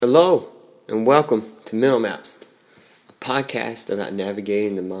Hello, and welcome to Mental Maps, a podcast about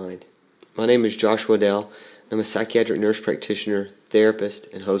navigating the mind. My name is Josh Waddell, and I'm a psychiatric nurse practitioner, therapist,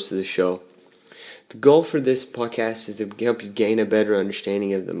 and host of the show. The goal for this podcast is to help you gain a better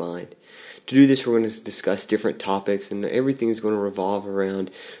understanding of the mind. To do this, we're going to discuss different topics, and everything is going to revolve around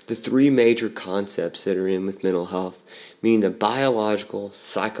the three major concepts that are in with mental health, meaning the biological,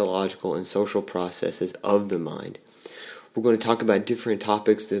 psychological, and social processes of the mind. We're going to talk about different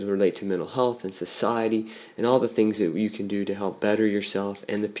topics that relate to mental health and society and all the things that you can do to help better yourself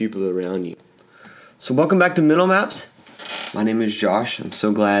and the people around you. So welcome back to Mental Maps. My name is Josh. I'm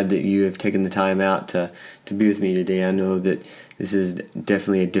so glad that you have taken the time out to be with me today. I know that this is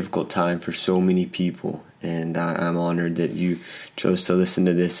definitely a difficult time for so many people, and I'm honored that you chose to listen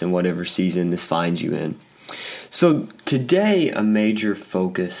to this in whatever season this finds you in. So today, a major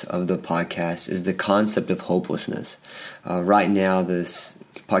focus of the podcast is the concept of hopelessness. Right now, this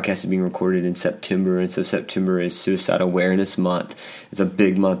podcast is being recorded in September, and so September is Suicide Awareness Month. It's a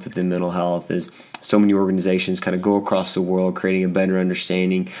big month within mental health as so many organizations kind of go across the world creating a better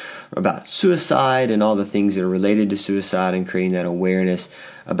understanding about suicide and all the things that are related to suicide and creating that awareness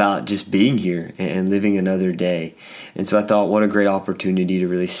about just being here and living another day. And so I thought, what a great opportunity to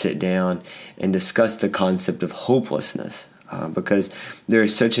really sit down and discuss the concept of hopelessness, because there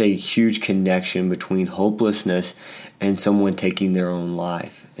is such a huge connection between hopelessness and someone taking their own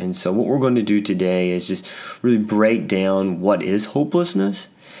life. And so what we're going to do today is just really break down what is hopelessness,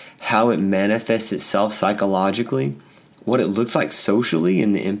 how it manifests itself psychologically, what it looks like socially,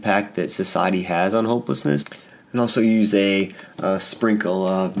 and the impact that society has on hopelessness, and also use a sprinkle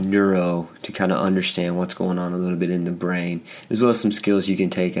of neuro to kind of understand what's going on a little bit in the brain, as well as some skills you can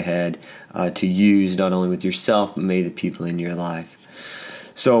take ahead to use not only with yourself, but maybe the people in your life.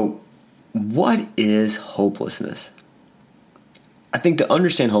 So, what is hopelessness? I think to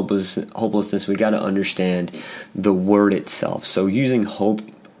understand hopelessness, we got to understand the word itself. So using hope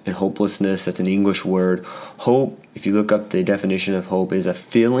and hopelessness, that's an English word. Hope, if you look up the definition of hope, is a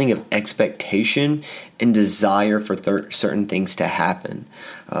feeling of expectation and desire for certain things to happen.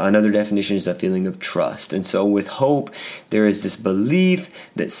 Another definition is a feeling of trust. And so with hope, there is this belief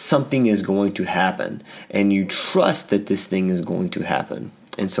that something is going to happen, and you trust that this thing is going to happen.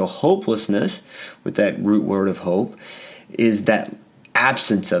 And so hopelessness, with that root word of hope, is that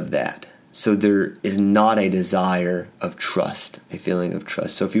absence of that. So there is not a desire of trust, a feeling of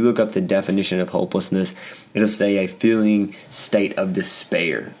trust. So if you look up the definition of hopelessness, it'll say a feeling state of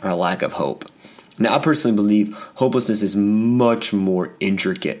despair or a lack of hope. Now, I personally believe hopelessness is much more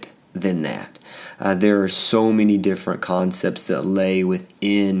intricate than that. There are so many different concepts that lay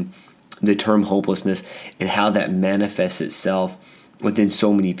within the term hopelessness and how that manifests itself within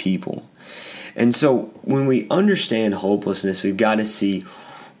so many people. And so when we understand hopelessness, we've got to see,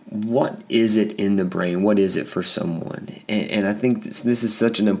 what is it in the brain? What is it for someone? And I think this is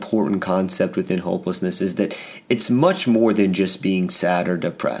such an important concept within hopelessness, is that it's much more than just being sad or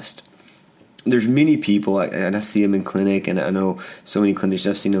depressed. There's many people, and I see them in clinic, and I know so many clinicians,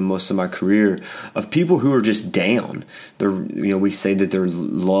 I've seen them most of my career, of people who are just down. We say that they're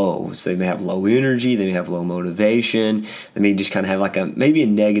low. So they may have low energy, they may have low motivation, they may just kind of have maybe a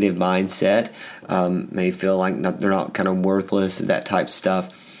negative mindset, may feel like they're not kind of worthless, that type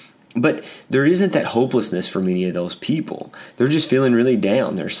stuff. But there isn't that hopelessness for many of those people. They're just feeling really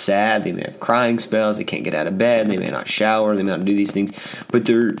down. They're sad. They may have crying spells. They can't get out of bed. They may not shower. They may not do these things. But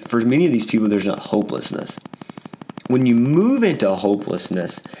for many of these people, there's not hopelessness. When you move into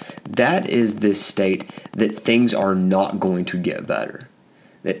hopelessness, that is this state that things are not going to get better.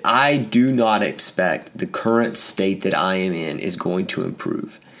 That I do not expect the current state that I am in is going to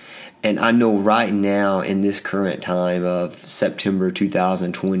improve. And I know right now, in this current time of September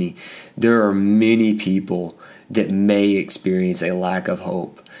 2020, there are many people that may experience a lack of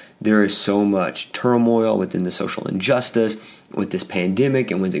hope. There is so much turmoil within the social injustice with this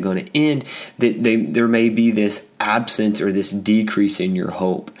pandemic, and when's it going to end, that there may be this absence or this decrease in your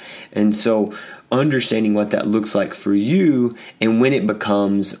hope. And so understanding what that looks like for you, and when it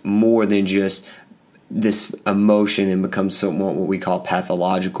becomes more than just this emotion and becomes somewhat what we call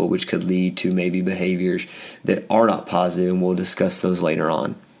pathological, which could lead to maybe behaviors that are not positive, and we'll discuss those later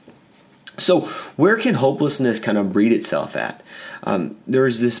on. So where can hopelessness kind of breed itself at?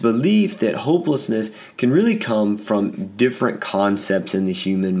 There's this belief that hopelessness can really come from different concepts in the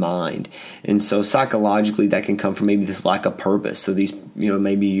human mind. And so psychologically, that can come from maybe this lack of purpose. So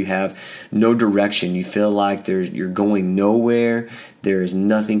maybe you have no direction. You feel like you're going nowhere. There is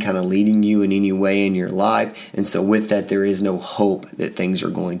nothing kind of leading you in any way in your life. And so with that, there is no hope that things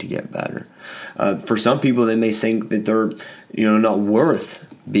are going to get better. For some people, they may think that they're not worth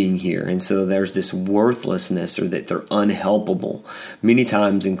being here. And so there's this worthlessness, or that they're unhelpable. Many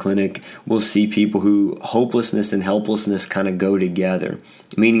times in clinic, we'll see people who hopelessness and helplessness kind of go together,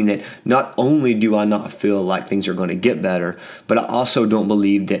 meaning that not only do I not feel like things are going to get better, but I also don't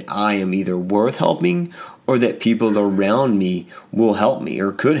believe that I am either worth helping or that people around me will help me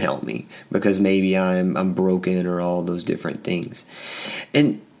or could help me, because maybe I'm broken or all those different things.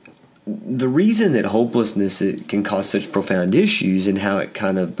 And the reason that hopelessness can cause such profound issues, and how it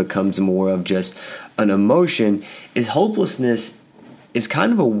kind of becomes more of just an emotion, is hopelessness is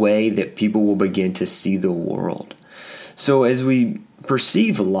kind of a way that people will begin to see the world. So as we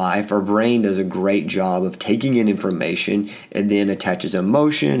perceive life, our brain does a great job of taking in information and then attaches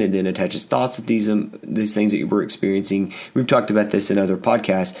emotion and then attaches thoughts with these things that we're experiencing. We've talked about this in other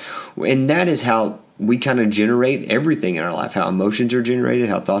podcasts, and that is how we kind of generate everything in our life, how emotions are generated,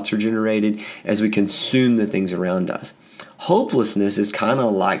 how thoughts are generated as we consume the things around us. Hopelessness is kind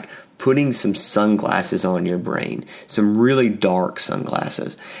of like putting some sunglasses on your brain, some really dark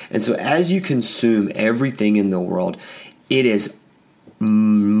sunglasses. And so as you consume everything in the world, it is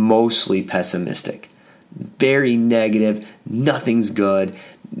mostly pessimistic, very negative, nothing's good,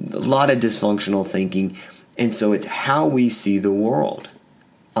 a lot of dysfunctional thinking. And so it's how we see the world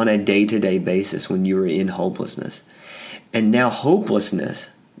on a day-to-day basis when you are in hopelessness. And now hopelessness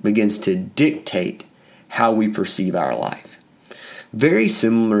begins to dictate how we perceive our life. Very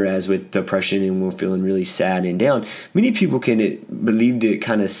similar as with depression, and we're feeling really sad and down. Many people can believe to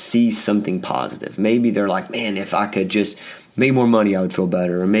kind of see something positive. Maybe they're like, man, if I could just make more money, I would feel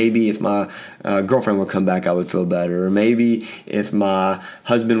better. Or maybe if my girlfriend would come back, I would feel better. Or maybe if my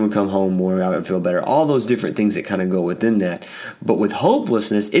husband would come home more, I would feel better. All those different things that kind of go within that. But with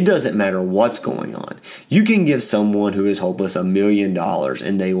hopelessness, it doesn't matter what's going on. You can give someone who is hopeless $1 million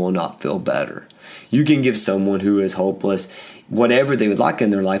and they will not feel better. You can give someone who is hopeless whatever they would like in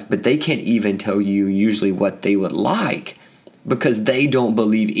their life, but they can't even tell you usually what they would like, because they don't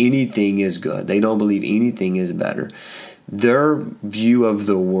believe anything is good. They don't believe anything is better. Their view of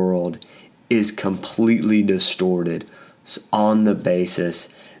the world is completely distorted on the basis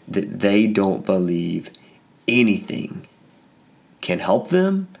that they don't believe anything can help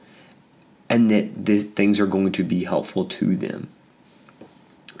them, and that these things are going to be helpful to them.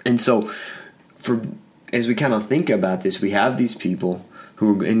 And so as we kind of think about this, we have these people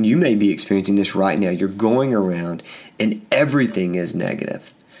who, and you may be experiencing this right now, you're going around and everything is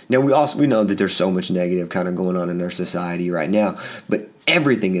negative. Now, we know that there's so much negative kind of going on in our society right now, but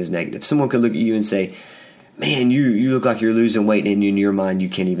everything is negative. Someone could look at you and say, man, you look like you're losing weight, and in your mind, you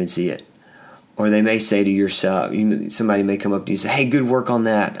can't even see it. Or they may say to yourself, somebody may come up to you and say, hey, good work on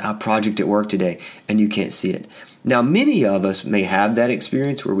that project at work today, and you can't see it. Now, many of us may have that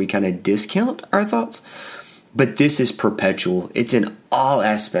experience where we kind of discount our thoughts, but this is perpetual. It's in all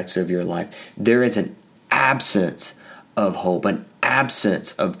aspects of your life. There is an absence of hope, an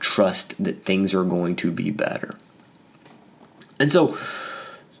absence of trust that things are going to be better. And so,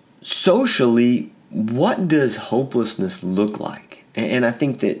 socially, what does hopelessness look like? And I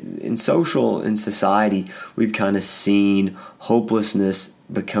think that in society, we've kind of seen hopelessness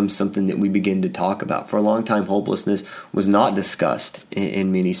become something that we begin to talk about. For a long time, hopelessness was not discussed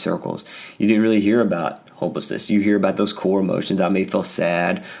in many circles. You didn't really hear about hopelessness. You hear about those core emotions. I may feel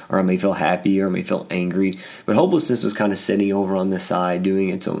sad, or I may feel happy, or I may feel angry. But hopelessness was kind of sitting over on the side doing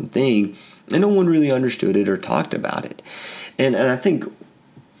its own thing, and no one really understood it or talked about it. And I think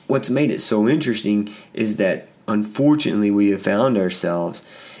what's made it so interesting is that, unfortunately, we have found ourselves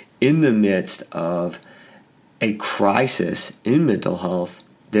in the midst of a crisis in mental health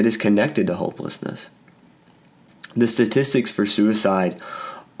that is connected to hopelessness. The statistics for suicide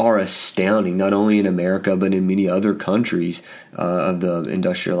are astounding, not only in America, but in many other countries of the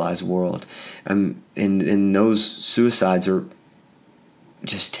industrialized world. And those suicides are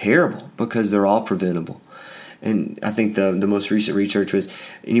just terrible because they're all preventable. And I think the most recent research was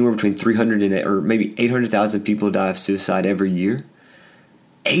anywhere between 300 or maybe 800,000 people die of suicide every year.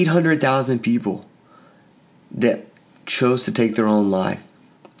 800,000 people that chose to take their own life,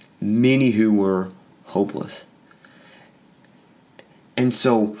 many who were hopeless. And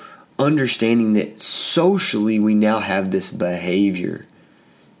so understanding that socially we now have this behavior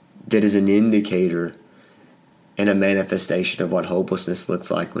that is an indicator and a manifestation of what hopelessness looks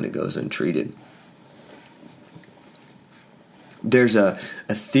like when it goes untreated. There's a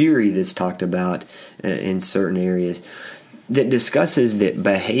theory that's talked about in certain areas that discusses that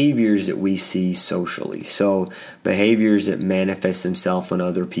behaviors that we see socially, so behaviors that manifest themselves on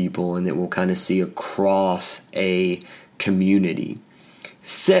other people and that we'll kind of see across a community,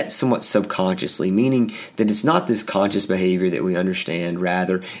 set somewhat subconsciously, meaning that it's not this conscious behavior that we understand.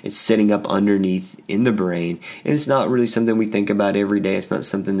 Rather, it's sitting up underneath in the brain, and it's not really something we think about every day. It's not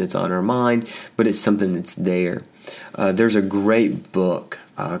something that's on our mind, but it's something that's there. There's a great book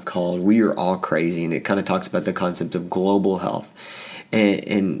called We Are All Crazy, and it kind of talks about the concept of global health.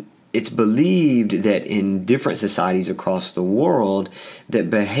 And it's believed that in different societies across the world,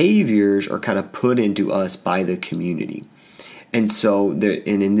 that behaviors are kind of put into us by the community. And so,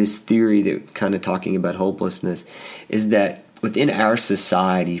 in this theory that kind of talking about hopelessness, is that within our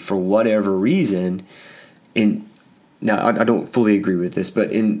society, for whatever reason, now I don't fully agree with this,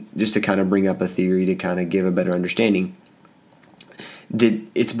 but just to kind of bring up a theory to kind of give a better understanding, that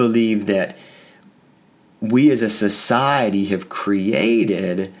it's believed that we as a society have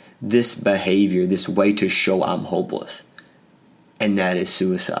created this behavior, this way to show I'm hopeless, and that is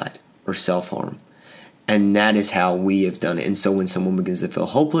suicide or self-harm. And that is how we have done it. And so when someone begins to feel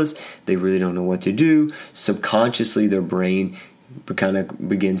hopeless, they really don't know what to do. Subconsciously, their brain kind of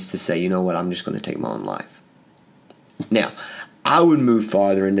begins to say, you know what, I'm just going to take my own life. Now, I would move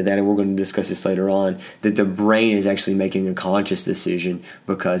farther into that, and we're going to discuss this later on, that the brain is actually making a conscious decision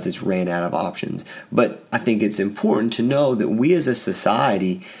because it's ran out of options. But I think it's important to know that we as a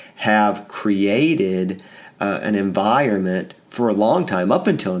society have created an environment for a long time, up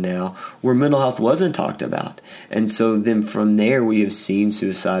until now, where mental health wasn't talked about. And so then from there, we have seen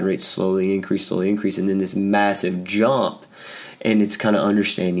suicide rates slowly increase, and then this massive jump, and it's kind of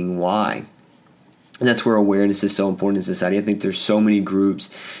understanding why. And that's where awareness is so important in society. I think there's so many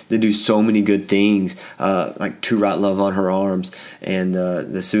groups that do so many good things, like To Write Love on Her Arms and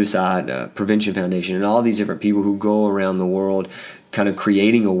the Suicide Prevention Foundation, and all these different people who go around the world kind of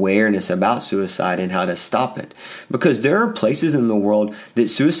creating awareness about suicide and how to stop it. Because there are places in the world that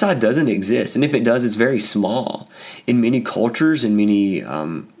suicide doesn't exist. And if it does, it's very small. In many cultures, in many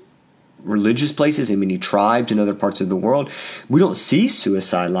religious places, in many tribes in other parts of the world, we don't see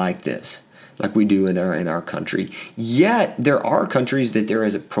suicide like this, like we do in our country. Yet there are countries that there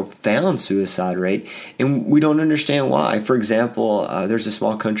is a profound suicide rate, and we don't understand why. For example, there's a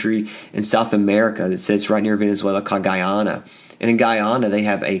small country in South America that sits right near Venezuela called Guyana. And in Guyana, they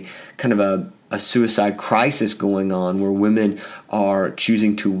have a kind of a suicide crisis going on where women are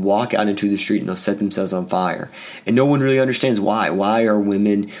choosing to walk out into the street and they'll set themselves on fire. And no one really understands why. Why are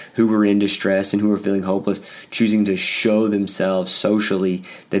women who are in distress and who are feeling hopeless choosing to show themselves socially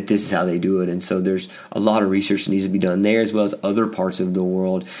that this is how they do it? And so there's a lot of research that needs to be done there, as well as other parts of the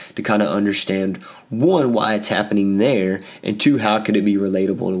world, to kind of understand, one, why it's happening there, and two, how could it be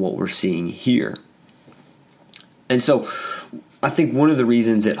relatable to what we're seeing here? And so I think one of the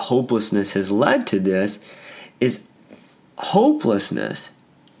reasons that hopelessness has led to this is hopelessness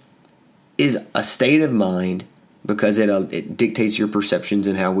is a state of mind because it dictates your perceptions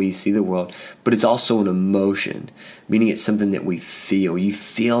and how we see the world, but it's also an emotion, meaning it's something that we feel. You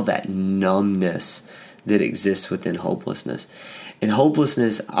feel that numbness that exists within hopelessness. And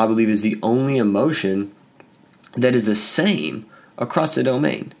hopelessness, I believe, is the only emotion that is the same across the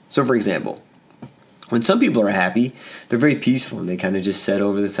domain. So, for example, when some people are happy, they're very peaceful and they kind of just set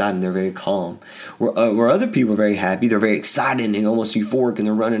over the side and they're very calm. Where other people are very happy, they're very excited and almost euphoric and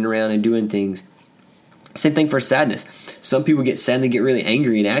they're running around and doing things. Same thing for sadness. Some people get sad and they get really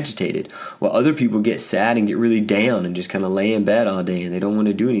angry and agitated, while other people get sad and get really down and just kind of lay in bed all day and they don't want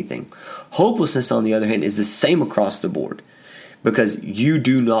to do anything. Hopelessness, on the other hand, is the same across the board because you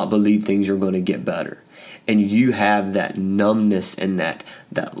do not believe things are going to get better. And you have that numbness and that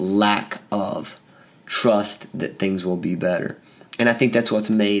lack of trust that things will be better. And I think that's what's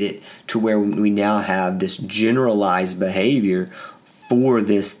made it to where we now have this generalized behavior for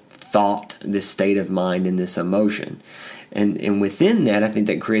this thought, this state of mind, and this emotion. And within that, I think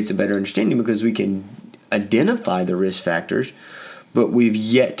that creates a better understanding because we can identify the risk factors, but we've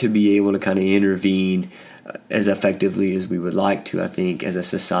yet to be able to kind of intervene as effectively as we would like to, I think, as a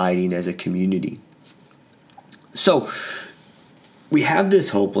society and as a community. So we have this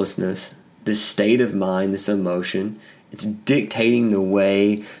hopelessness, this state of mind, this emotion. It's dictating the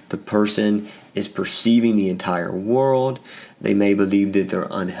way the person is perceiving the entire world. They may believe that they're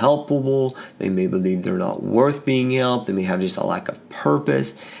unhelpable. They may believe they're not worth being helped. They may have just a lack of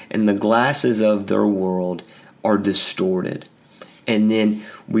purpose. And the glasses of their world are distorted. And then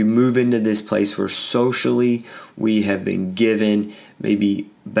we move into this place where socially we have been given maybe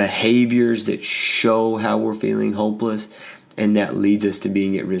behaviors that show how we're feeling hopeless. And that leads us to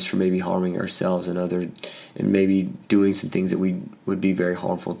being at risk for maybe harming ourselves and maybe doing some things that would be very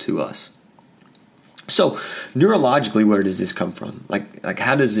harmful to us. So neurologically, where does this come from? Like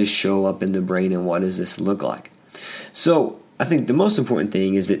how does this show up in the brain and what does this look like? So I think the most important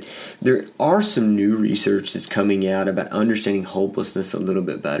thing is that there are some new research that's coming out about understanding hopelessness a little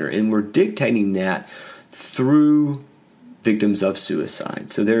bit better, and we're dictating that through victims of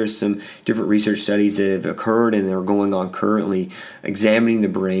suicide. So there are some different research studies that have occurred and are going on currently examining the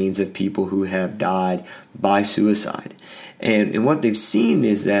brains of people who have died by suicide. And what they've seen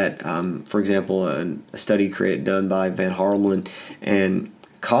is that, for example, a study done by Van Harlen and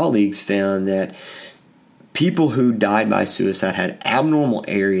colleagues found that people who died by suicide had abnormal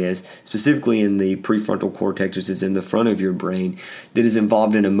areas, specifically in the prefrontal cortex, which is in the front of your brain, that is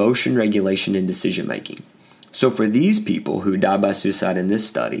involved in emotion regulation and decision making. So for these people who died by suicide in this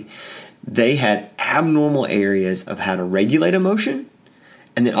study, they had abnormal areas of how to regulate emotion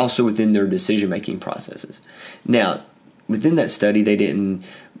and then also within their decision-making processes. Now, within that study,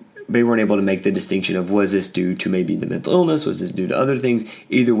 they weren't able to make the distinction of was this due to maybe the mental illness, was this due to other things.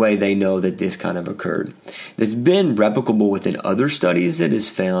 Either way, they know that this kind of occurred. It's been replicable within other studies that has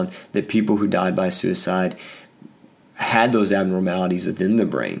found that people who died by suicide had those abnormalities within the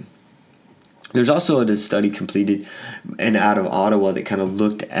brain. There's also a study completed and out of Ottawa that kind of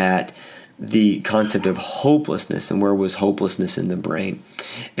looked at the concept of hopelessness and where was hopelessness in the brain.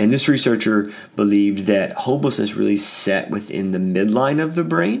 And this researcher believed that hopelessness really sat within the midline of the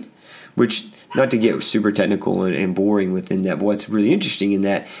brain, which, not to get super technical and boring within that, but what's really interesting in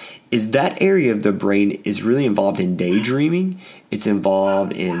that is that area of the brain is really involved in daydreaming. It's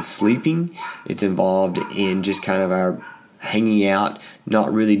involved in sleeping. It's involved in just kind of our hanging out,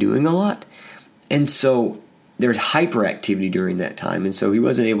 not really doing a lot. And so there's hyperactivity during that time, and so he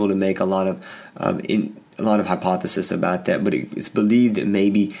wasn't able to make a lot of hypothesis about that. But it's believed that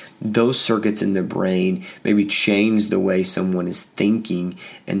maybe those circuits in the brain maybe change the way someone is thinking,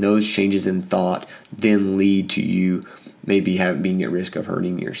 and those changes in thought then lead to you maybe being at risk of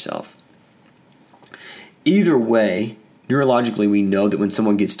hurting yourself. Either way, neurologically, we know that when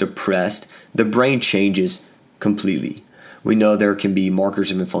someone gets depressed, the brain changes completely. We know there can be markers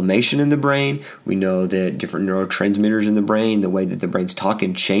of inflammation in the brain. We know that different neurotransmitters in the brain, the way that the brain's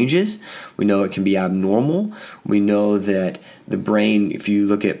talking changes. We know it can be abnormal. We know that the brain, if you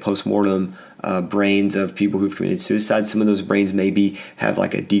look at postmortem brains of people who've committed suicide, some of those brains maybe have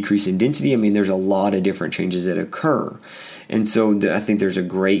like a decrease in density. I mean, there's a lot of different changes that occur. And so I think there's a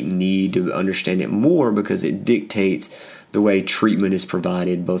great need to understand it more because it dictates the way treatment is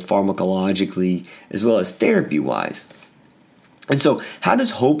provided, both pharmacologically as well as therapy-wise. And so how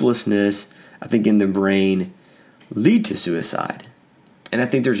does hopelessness, I think, in the brain lead to suicide? And I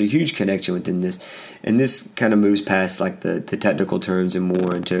think there's a huge connection within this. And this kind of moves past like the technical terms and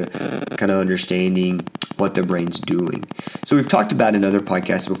more into kind of understanding what the brain's doing. So we've talked about in other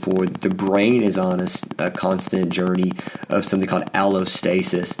podcasts before that the brain is on a constant journey of something called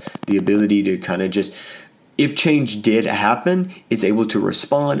allostasis, the ability to kind of just, if change did happen, it's able to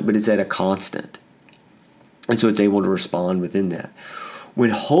respond, but it's at a constant. And so it's able to respond within that. When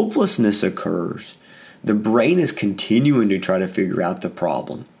hopelessness occurs, the brain is continuing to try to figure out the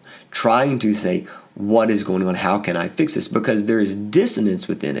problem, trying to say, what is going on? How can I fix this? Because there is dissonance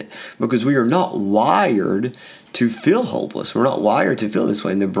within it. Because we are not wired to feel hopeless. We're not wired to feel this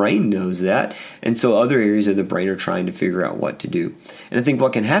way. And the brain knows that. And so other areas of the brain are trying to figure out what to do. And I think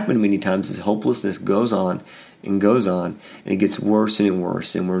what can happen many times is hopelessness goes on, and it gets worse and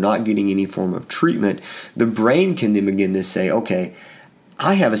worse, and we're not getting any form of treatment. The brain can then begin to say, okay,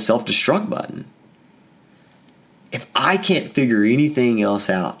 I have a self-destruct button. If I can't figure anything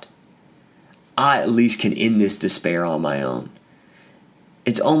else out, I at least can end this despair on my own.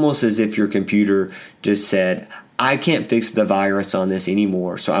 It's almost as if your computer just said, I can't fix the virus on this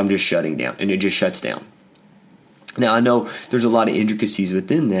anymore, so I'm just shutting down, and it just shuts down. Now, I know there's a lot of intricacies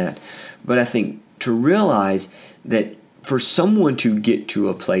within that, but I think to realize that for someone to get to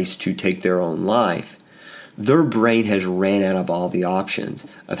a place to take their own life, their brain has ran out of all the options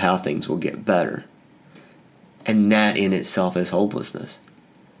of how things will get better. And that in itself is hopelessness.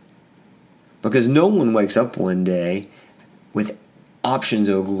 Because no one wakes up one day with options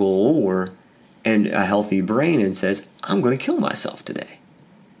of galore and a healthy brain and says, I'm going to kill myself today.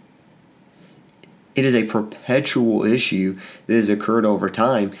 It is a perpetual issue that has occurred over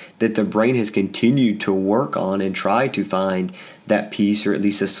time that the brain has continued to work on and try to find that piece or at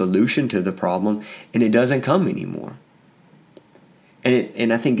least a solution to the problem, and it doesn't come anymore.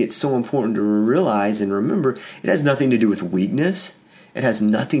 And I think it's so important to realize and remember it has nothing to do with weakness. It has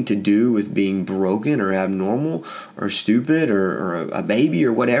nothing to do with being broken or abnormal or stupid or a baby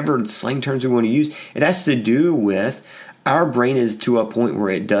or whatever slang terms we want to use. It has to do with our brain is to a point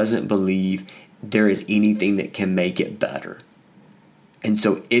where it doesn't believe there is anything that can make it better. And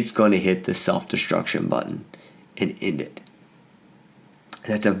so it's going to hit the self-destruction button and end it.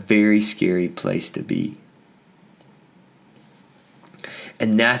 And that's a very scary place to be.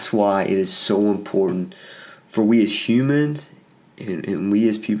 And that's why it is so important for we as humans and we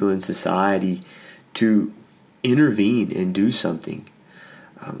as people in society to intervene and do something.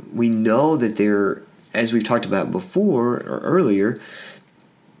 We know that there, as we've talked about before or earlier,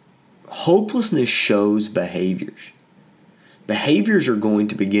 hopelessness shows behaviors. Behaviors are going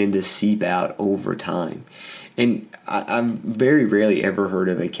to begin to seep out over time. And I've very rarely ever heard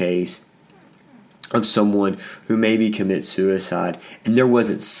of a case of someone who maybe commits suicide and there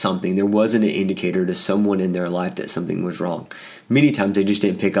wasn't an indicator to someone in their life that something was wrong. Many times they just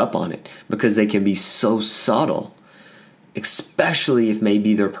didn't pick up on it because they can be so subtle, especially if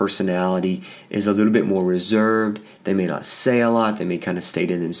maybe their personality is a little bit more reserved. They may not say a lot. They may kind of stay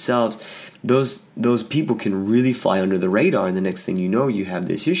to themselves. Those people can really fly under the radar, and the next thing you know, you have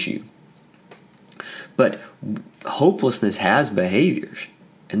this issue. But hopelessness has behaviors,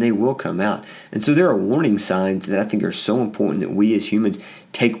 and they will come out. And so there are warning signs that I think are so important that we as humans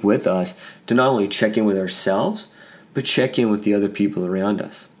take with us to not only check in with ourselves, but check in with the other people around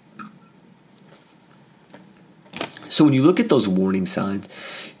us. So when you look at those warning signs,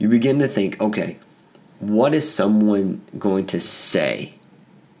 you begin to think, okay, what is someone going to say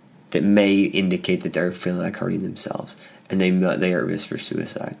that may indicate that they're feeling like hurting themselves and they are at risk for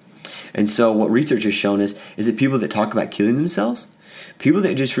suicide? And so what research has shown us is that people that talk about killing themselves, people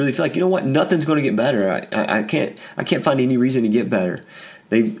that just really feel like, you know what, nothing's going to get better. I can't find any reason to get better.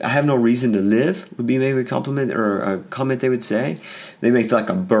 I have no reason to live would be maybe a compliment or a comment they would say. They may feel like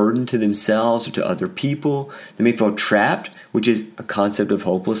a burden to themselves or to other people. They may feel trapped, which is a concept of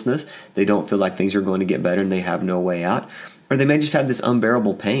hopelessness. They don't feel like things are going to get better and they have no way out. Or they may just have this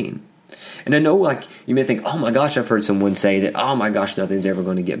unbearable pain. And I know, like, you may think, oh my gosh, I've heard someone say that, oh my gosh, nothing's ever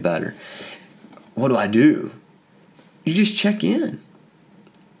going to get better. What do? You just check in.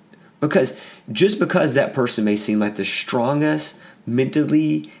 Because just because that person may seem like the strongest,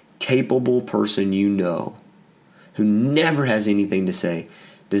 mentally capable person you know, who never has anything to say,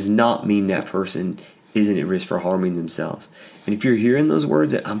 does not mean that person isn't at risk for harming themselves. And if you're hearing those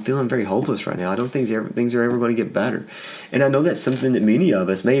words that I'm feeling very hopeless right now, I don't think things are ever going to get better. And I know that's something that many of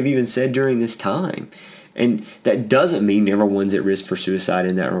us may have even said during this time. And that doesn't mean everyone's at risk for suicide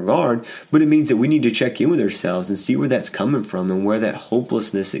in that regard, but it means that we need to check in with ourselves and see where that's coming from and where that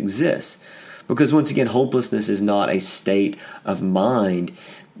hopelessness exists. Because once again, hopelessness is not a state of mind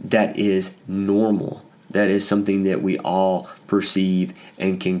that is normal. That is something that we all perceive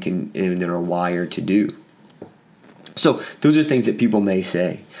and and are wired to do. So those are things that people may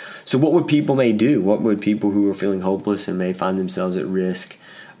say. So what would people may do? What would people who are feeling hopeless and may find themselves at risk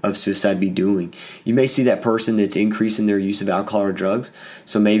of suicide be doing? You may see that person that's increasing their use of alcohol or drugs.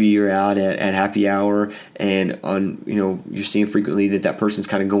 So maybe you're out at happy hour and you're seeing frequently that person's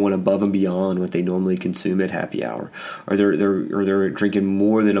kind of going above and beyond what they normally consume at happy hour, or they're drinking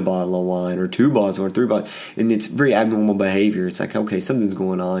more than a bottle of wine or 2 bottles or 3 bottles, and it's very abnormal behavior. It's like, okay, something's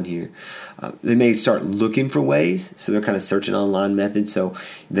going on here. They may start looking for ways, so they're kind of searching online methods. So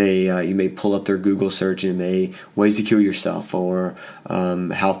you may pull up their Google search and ways to kill yourself, or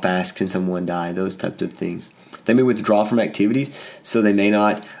how fast can someone die, those types of things. They may withdraw from activities, so they may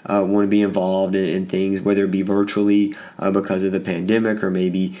not want to be involved in things, whether it be virtually because of the pandemic, or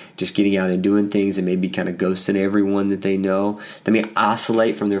maybe just getting out and doing things, and maybe kind of ghosting everyone that they know. They may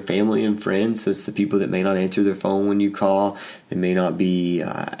isolate from their family and friends, so it's the people that may not answer their phone when you call. They may not be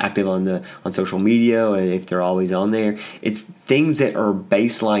active on social media, if they're always on there. It's things that are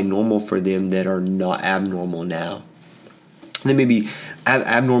baseline normal for them that are not abnormal now. They may be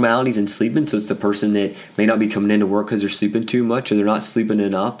abnormalities in sleeping, so it's the person that may not be coming into work because they're sleeping too much, or they're not sleeping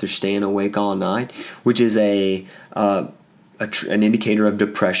enough. They're staying awake all night, which is an indicator of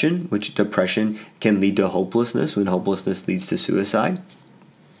depression, which depression can lead to hopelessness, when hopelessness leads to suicide.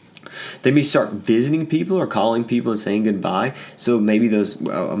 They may start visiting people or calling people and saying goodbye. So maybe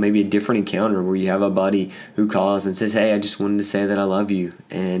maybe a different encounter where you have a buddy who calls and says, "Hey, I just wanted to say that I love you,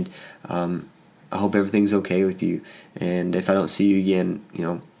 and I hope everything's okay with you. And if I don't see you again,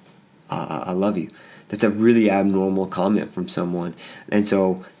 I love you." That's a really abnormal comment from someone. And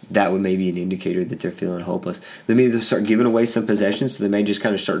so that would maybe an indicator that they're feeling hopeless. They may start giving away some possessions, so they may just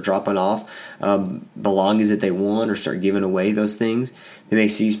kind of start dropping off belongings that they want, or start giving away those things. They may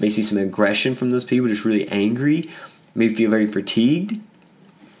see some aggression from those people, just really angry, may feel very fatigued.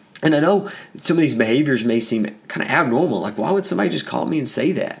 And I know some of these behaviors may seem kind of abnormal. Like, why would somebody just call me and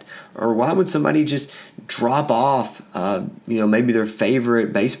say that? Or why would somebody just drop off, maybe their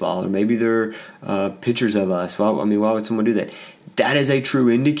favorite baseball, or maybe their pictures of us? Why would someone do that? that is a true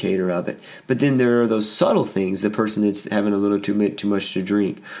indicator of it. But then there are those subtle things, the person that's having a little too much to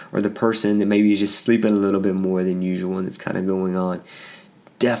drink, or the person that maybe is just sleeping a little bit more than usual and that's kind of going on.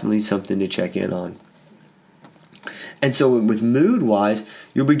 Definitely something to check in on. And so with mood-wise,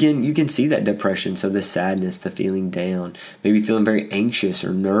 you can see that depression, so the sadness, the feeling down, maybe feeling very anxious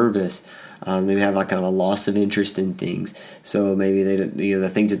or nervous. They may have like kind of a loss of interest in things. So maybe the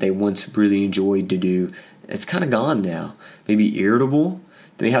things that they once really enjoyed to do, it's kind of gone now. Maybe irritable.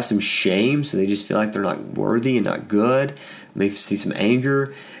 They may have some shame, so they just feel like they're not worthy and not good. May see some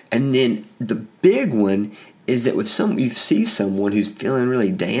anger. And then the big one is that you see someone who's feeling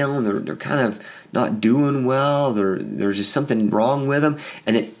really down, they're kind of not doing well, there's just something wrong with them,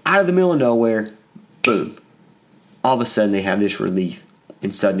 and then out of the middle of nowhere, boom, all of a sudden they have this relief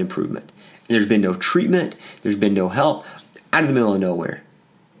and sudden improvement. And there's been no treatment, there's been no help, out of the middle of nowhere,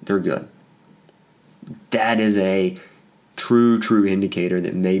 they're good. That is a true indicator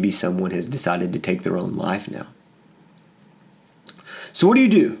that maybe someone has decided to take their own life now. So what do you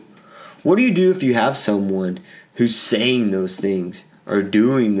do? What do you do if you have someone who's saying those things, or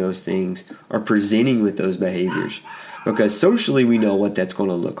doing those things, or presenting with those behaviors? Because socially we know what that's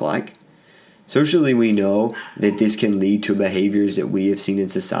going to look like. Socially we know that this can lead to behaviors that we have seen in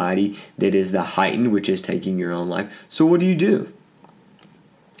society that is the heightened, which is taking your own life. So what do?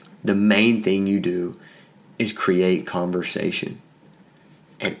 The main thing you do is create conversation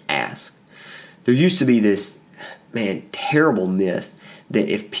and ask. There used to be this, terrible myth that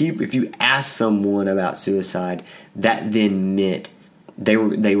if you ask someone about suicide, that then meant they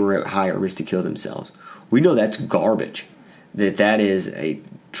were at higher risk to kill themselves. We know that's garbage. That is a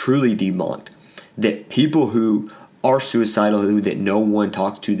truly debunked. That people who are suicidal, that no one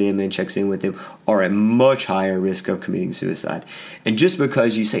talks to them and checks in with them, are at much higher risk of committing suicide. And just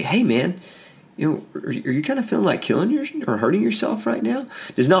because you say, "Hey, man, are you kind of feeling like killing or hurting yourself right now?"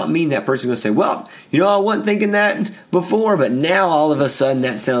 does not mean that person's going to say, "Well, I wasn't thinking that before, but now all of a sudden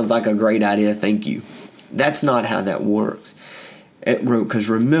that sounds like a great idea. Thank you." That's not how that works. Because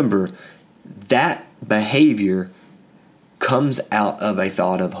remember, that behavior comes out of a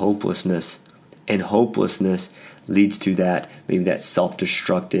thought of hopelessness, and hopelessness leads to maybe that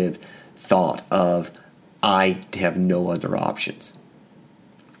self-destructive thought of, "I have no other options."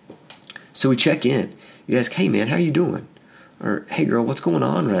 So we check in. You ask, "Hey, man, how you doing?" Or, "Hey, girl, what's going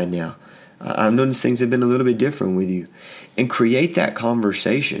on right now? I've noticed things have been a little bit different with you." And create that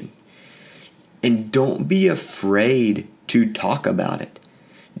conversation. And don't be afraid to talk about it.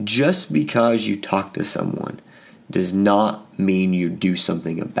 Just because you talk to someone does not mean you do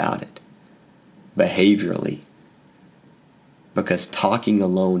something about it behaviorally. Because talking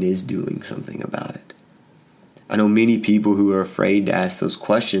alone is doing something about it. I know many people who are afraid to ask those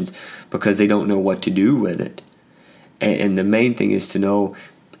questions because they don't know what to do with it. And the main thing is to know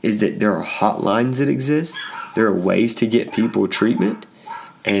is that there are hotlines that exist. There are ways to get people treatment.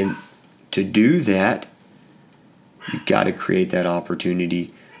 And to do that, you've got to create that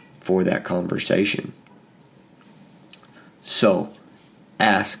opportunity for that conversation. So,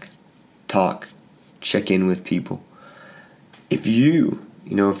 ask, talk, check in with people. If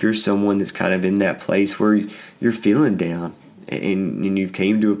if you're someone that's kind of in that place where you're feeling down and you've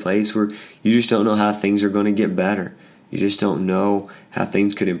came to a place where you just don't know how things are going to get better, you just don't know how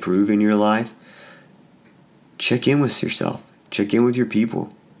things could improve in your life, check in with yourself. Check in with your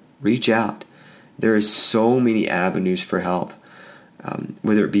people. Reach out. There are so many avenues for help,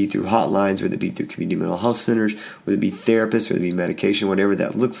 whether it be through hotlines, whether it be through community mental health centers, whether it be therapists, whether it be medication, whatever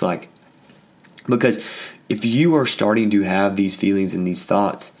that looks like. Because if you are starting to have these feelings and these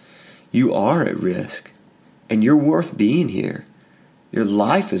thoughts, you are at risk. And you're worth being here. Your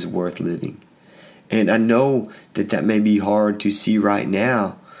life is worth living. And I know that may be hard to see right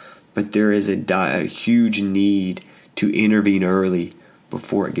now, but there is a huge need to intervene early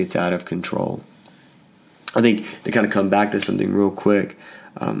before it gets out of control. I think to kind of come back to something real quick,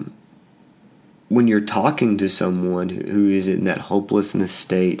 when you're talking to someone who is in that hopelessness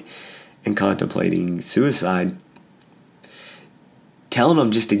state and contemplating suicide, telling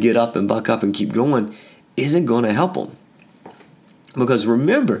them just to get up and buck up and keep going isn't going to help them. Because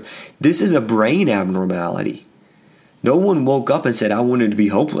remember, this is a brain abnormality. No one woke up and said, "I wanted to be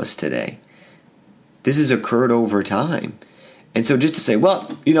hopeless today." This has occurred over time. And so just to say,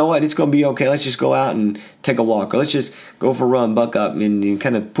 "Well, you know what, it's going to be okay. Let's just go out and take a walk. Or let's just go for a run, buck up, and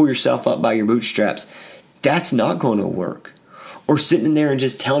kind of pull yourself up by your bootstraps." That's not going to work. Or sitting in there and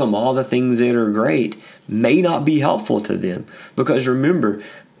just telling them all the things that are great may not be helpful to them. Because remember,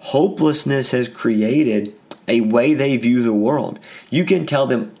 hopelessness has created a way they view the world. You can tell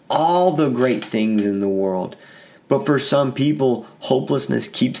them all the great things in the world, But for some people, hopelessness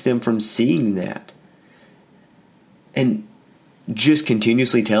keeps them from seeing that. And just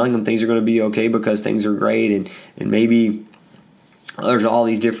continuously telling them things are going to be okay because things are great and maybe there's all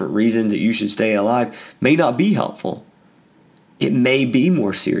these different reasons that you should stay alive may not be helpful. It may be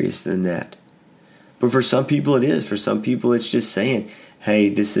more serious than that. But for some people it is. For some people it's just saying, hey,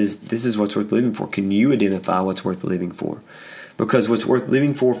 this is what's worth living for. Can you identify what's worth living for? Because what's worth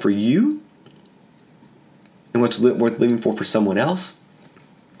living for you and what's worth living for someone else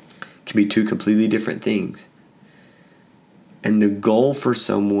can be two completely different things. And the goal for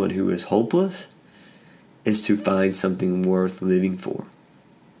someone who is hopeless is to find something worth living for.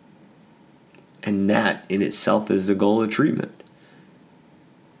 And that in itself is the goal of treatment.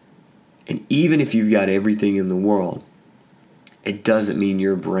 And even if you've got everything in the world, it doesn't mean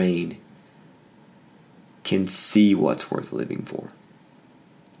your brain can see what's worth living for.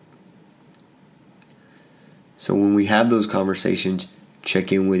 So when we have those conversations,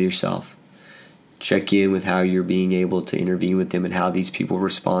 check in with yourself. Check in with how you're being able to intervene with them and how these people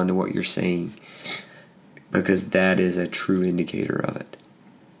respond to what you're saying. Because that is a true indicator of it.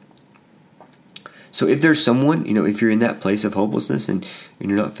 So if there's someone, if you're in that place of hopelessness and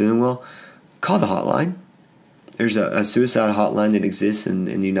you're not feeling well, call the hotline. There's a suicide hotline that exists in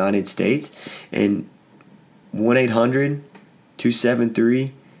the United States. And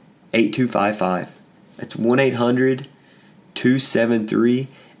 1-800-273-8255. That's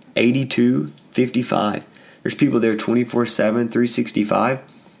 1-800-273-8255. There's people there 24/7, 365.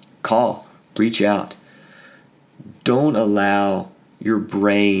 Call. Reach out. Don't allow your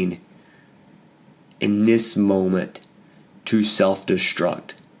brain in this moment to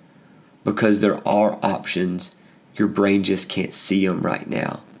self-destruct, because there are options. Your brain just can't see them right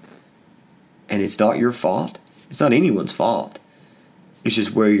now. And it's not your fault. It's not anyone's fault. It's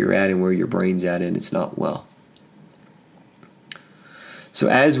just where you're at and where your brain's at, and it's not well. So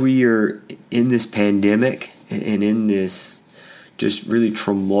as we are in this pandemic and in this just really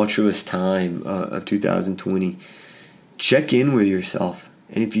tumultuous time of 2020, check in with yourself.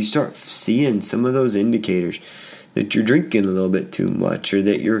 And if you start seeing some of those indicators that you're drinking a little bit too much, or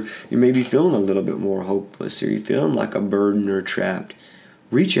that you're maybe feeling a little bit more hopeless, or you're feeling like a burden or trapped,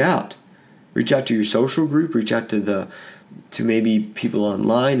 reach out. Reach out to your social group. Reach out to maybe people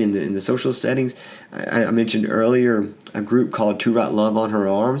online in the social settings. I mentioned earlier a group called To Write Love on Her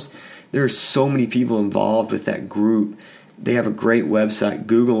Arms. There are so many people involved with that group. They have a great website.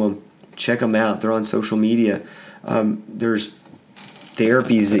 Google them. Check them out. They're on social media. There's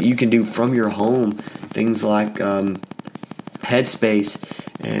therapies that you can do from your home. Things like Headspace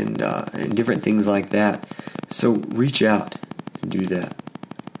and different things like that. So reach out and do that.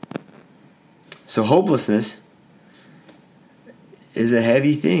 So hopelessness is a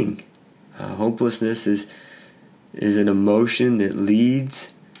heavy thing. Hopelessness is an emotion that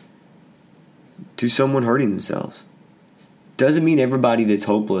leads to someone hurting themselves. Doesn't mean everybody that's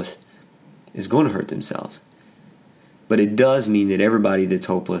hopeless is going to hurt themselves. But it does mean that everybody that's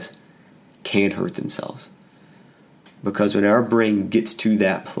hopeless can hurt themselves. Because when our brain gets to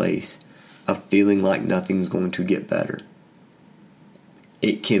that place of feeling like nothing's going to get better,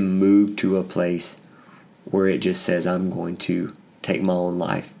 it can move to a place where it just says, I'm going to take my own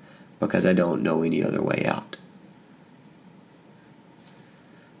life because I don't know any other way out.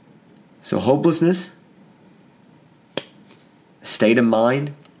 So hopelessness, a state of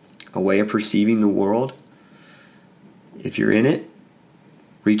mind, a way of perceiving the world. If you're in it,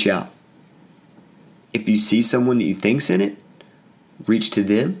 reach out. If you see someone that you think's in it, reach to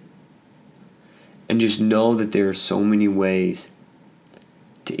them. And just know that there are so many ways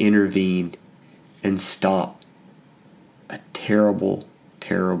to intervene and stop a terrible,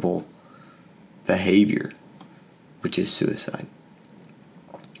 terrible behavior, which is suicide.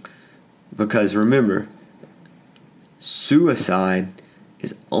 Because remember, suicide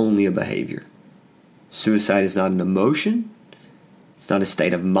is only a behavior. Suicide is not an emotion. It's not a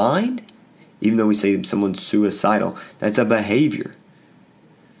state of mind. Even though we say someone's suicidal, that's a behavior.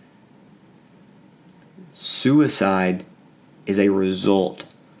 Suicide is a result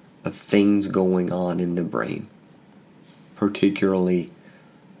of things going on in the brain, particularly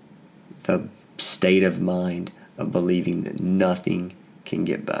the state of mind of believing that nothing can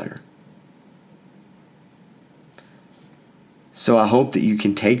get better. So I hope that you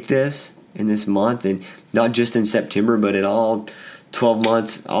can take this in this month, and not just in September, but in all 12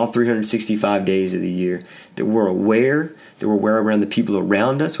 months, all 365 days of the year, that we're aware around the people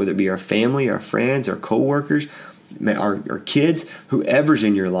around us, whether it be our family, our friends, our coworkers, our kids, whoever's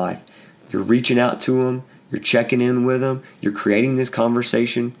in your life. You're reaching out to them, you're checking in with them, you're creating this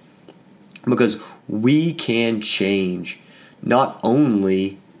conversation Because we can change not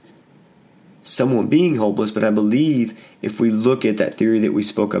only someone being hopeless, but I believe if we look at that theory that we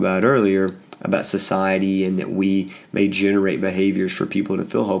spoke about earlier about society and that we may generate behaviors for people to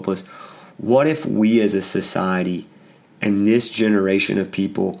feel hopeless, what if we as a society and this generation of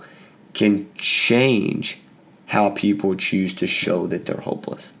people can change how people choose to show that they're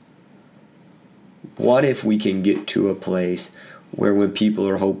hopeless? What if we can get to a place where when people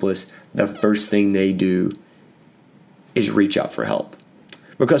are hopeless, the first thing they do is reach out for help?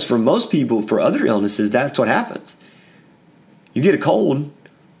 Because for most people, for other illnesses, that's what happens. You get a cold,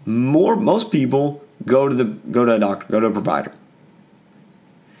 most people go to a doctor, go to a provider.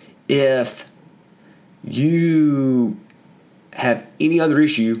 If you have any other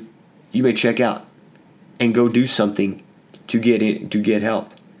issue, you may check out and go do something to get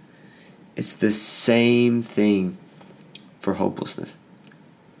help. It's the same thing for hopelessness.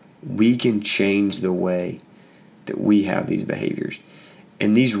 We can change the way that we have these behaviors.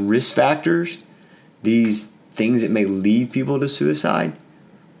 And these risk factors, these things that may lead people to suicide,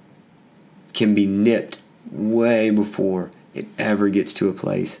 can be nipped way before it ever gets to a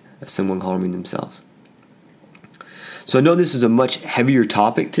place of someone harming themselves. So I know this is a much heavier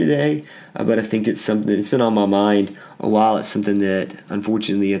topic today, but I think it's something that's been on my mind a while. It's something that,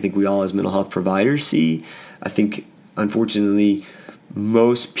 unfortunately, I think we all as mental health providers see. I think, unfortunately,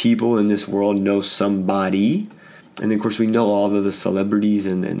 most people in this world know somebody. And then, of course, we know all of the celebrities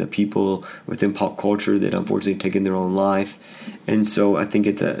and the people within pop culture that unfortunately have taken their own life. And so I think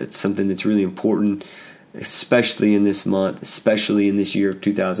it's something that's really important, especially in this month, especially in this year of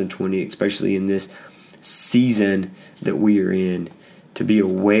 2020, especially in this season that we are in, to be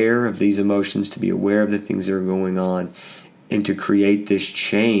aware of these emotions, to be aware of the things that are going on, and to create this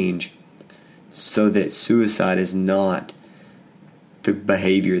change so that suicide is not the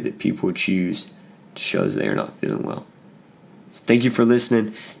behavior that people choose to show they are not feeling well. So thank you for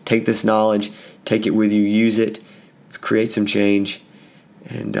listening. Take this knowledge, take it with you, use it. Let's create some change,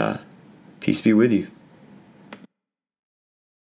 and peace be with you.